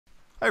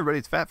Hi everybody,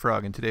 it's Fat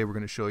Frog, and today we're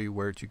going to show you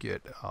where to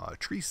get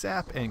tree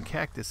sap and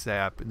cactus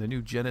sap in the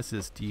new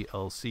Genesis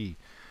DLC.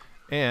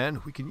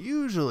 And we can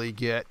usually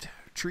get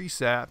tree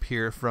sap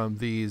here from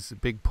these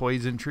big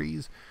poison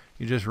trees.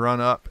 You just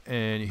run up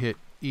and you hit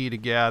E to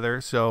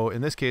gather. So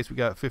in this case we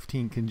got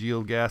 15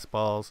 congealed gas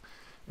balls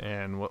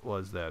and what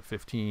was that,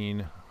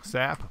 15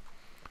 sap?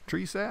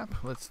 Tree sap?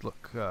 Let's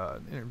look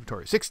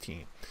inventory,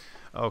 16.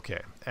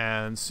 Okay,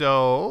 and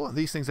so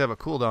these things have a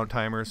cooldown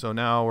timer, so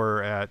now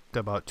we're at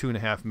about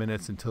 2.5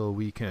 minutes until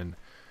we can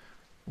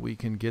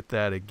get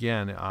that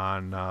again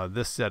on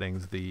this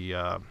settings. The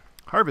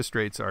harvest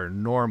rates are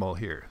normal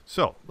here.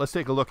 So let's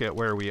take a look at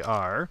where we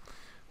are.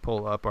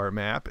 Pull up our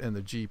map and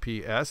the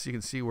GPS. You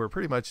can see we're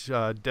pretty much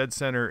dead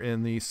center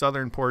in the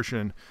southern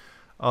portion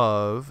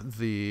of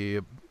the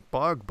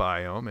Bog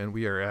Biome, and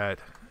we are at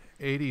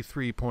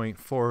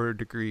 83.4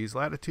 degrees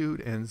latitude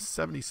and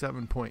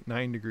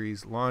 77.9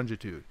 degrees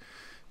longitude.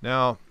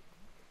 Now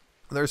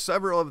there's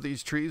several of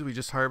these trees. We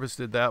just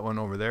harvested that one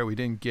over there. We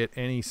didn't get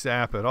any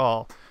sap at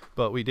all,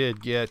 but we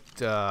did get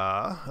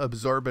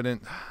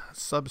absorbent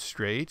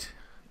substrate,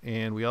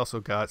 and we also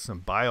got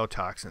some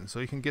biotoxins, so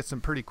you can get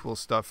some pretty cool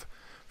stuff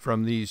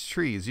from these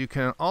trees. You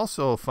can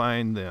also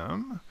find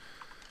them,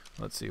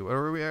 let's see, where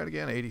were we at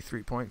again?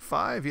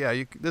 83.5.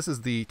 Yeah, this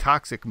is the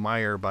toxic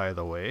mire, by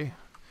the way.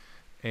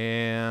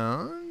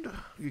 And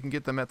you can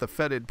get them at the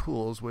Fetid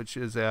Pools, which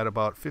is at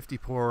about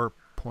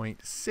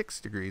 54.6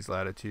 degrees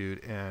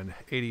latitude and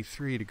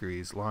 83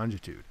 degrees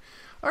longitude.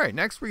 All right,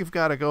 next we've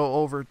got to go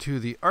over to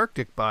the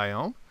Arctic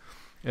biome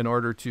in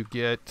order to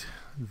get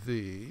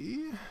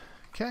the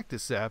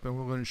cactus sap, and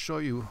we're going to show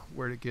you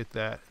where to get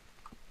that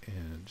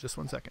in just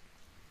 1 second.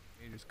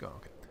 You just go,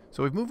 okay.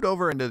 So we've moved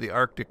over into the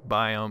Arctic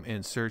biome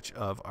in search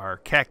of our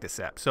cactus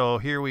sap. So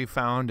here we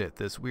found it.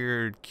 This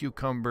weird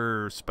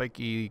cucumber,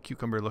 spiky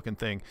cucumber looking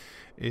thing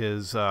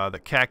is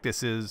the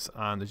cactuses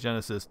on the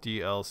Genesis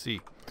DLC.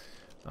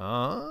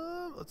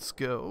 Let's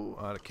go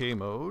out of K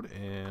mode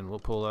and we'll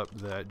pull up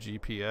that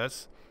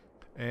GPS.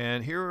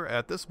 And here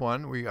at this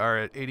one, we are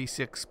at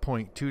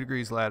 86.2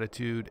 degrees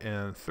latitude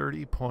and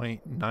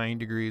 30.9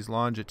 degrees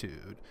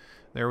longitude.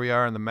 There we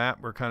are on the map.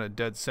 We're kind of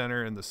dead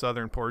center in the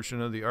southern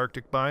portion of the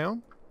Arctic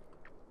biome.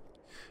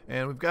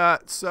 And we've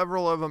got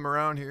several of them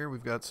around here.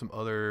 We've got some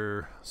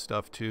other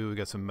stuff too. We've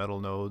got some metal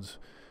nodes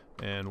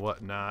and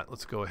whatnot.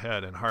 Let's go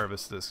ahead and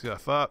harvest this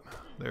stuff up.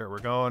 There we're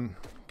going.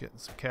 Getting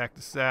some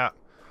cactus sap.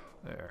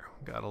 There.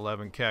 Got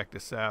 11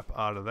 cactus sap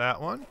out of that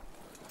one.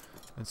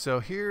 And so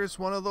here's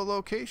one of the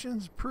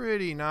locations.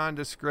 Pretty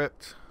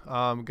nondescript.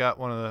 Got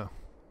one of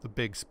the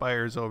big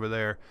spires over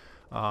there.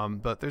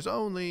 But there's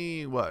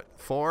only, what,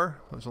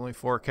 4? There's only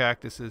 4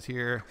 cactuses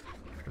here.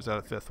 There's that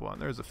a 5th one.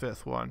 There's a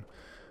 5th one.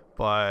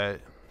 But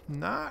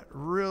not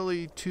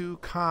really too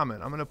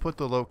common. I'm going to put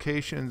the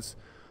locations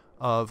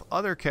of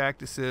other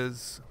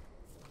cactuses.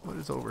 What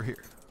is over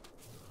here?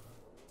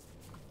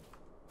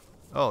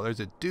 Oh, there's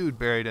a dude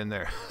buried in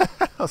there.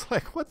 I was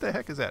like, what the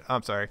heck is that?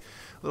 I'm sorry. A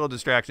little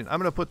distraction. I'm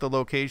going to put the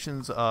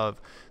locations of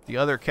the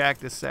other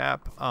cactus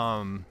sap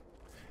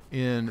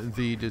in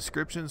the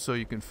description so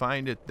you can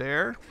find it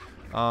there.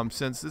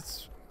 Since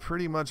it's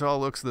pretty much all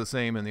looks the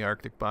same in the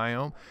Arctic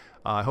biome.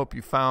 I hope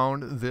you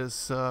found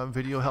this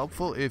video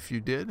helpful. If you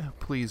did,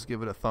 please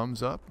give it a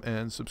thumbs up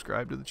and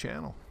subscribe to the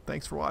channel.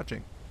 Thanks for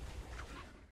watching.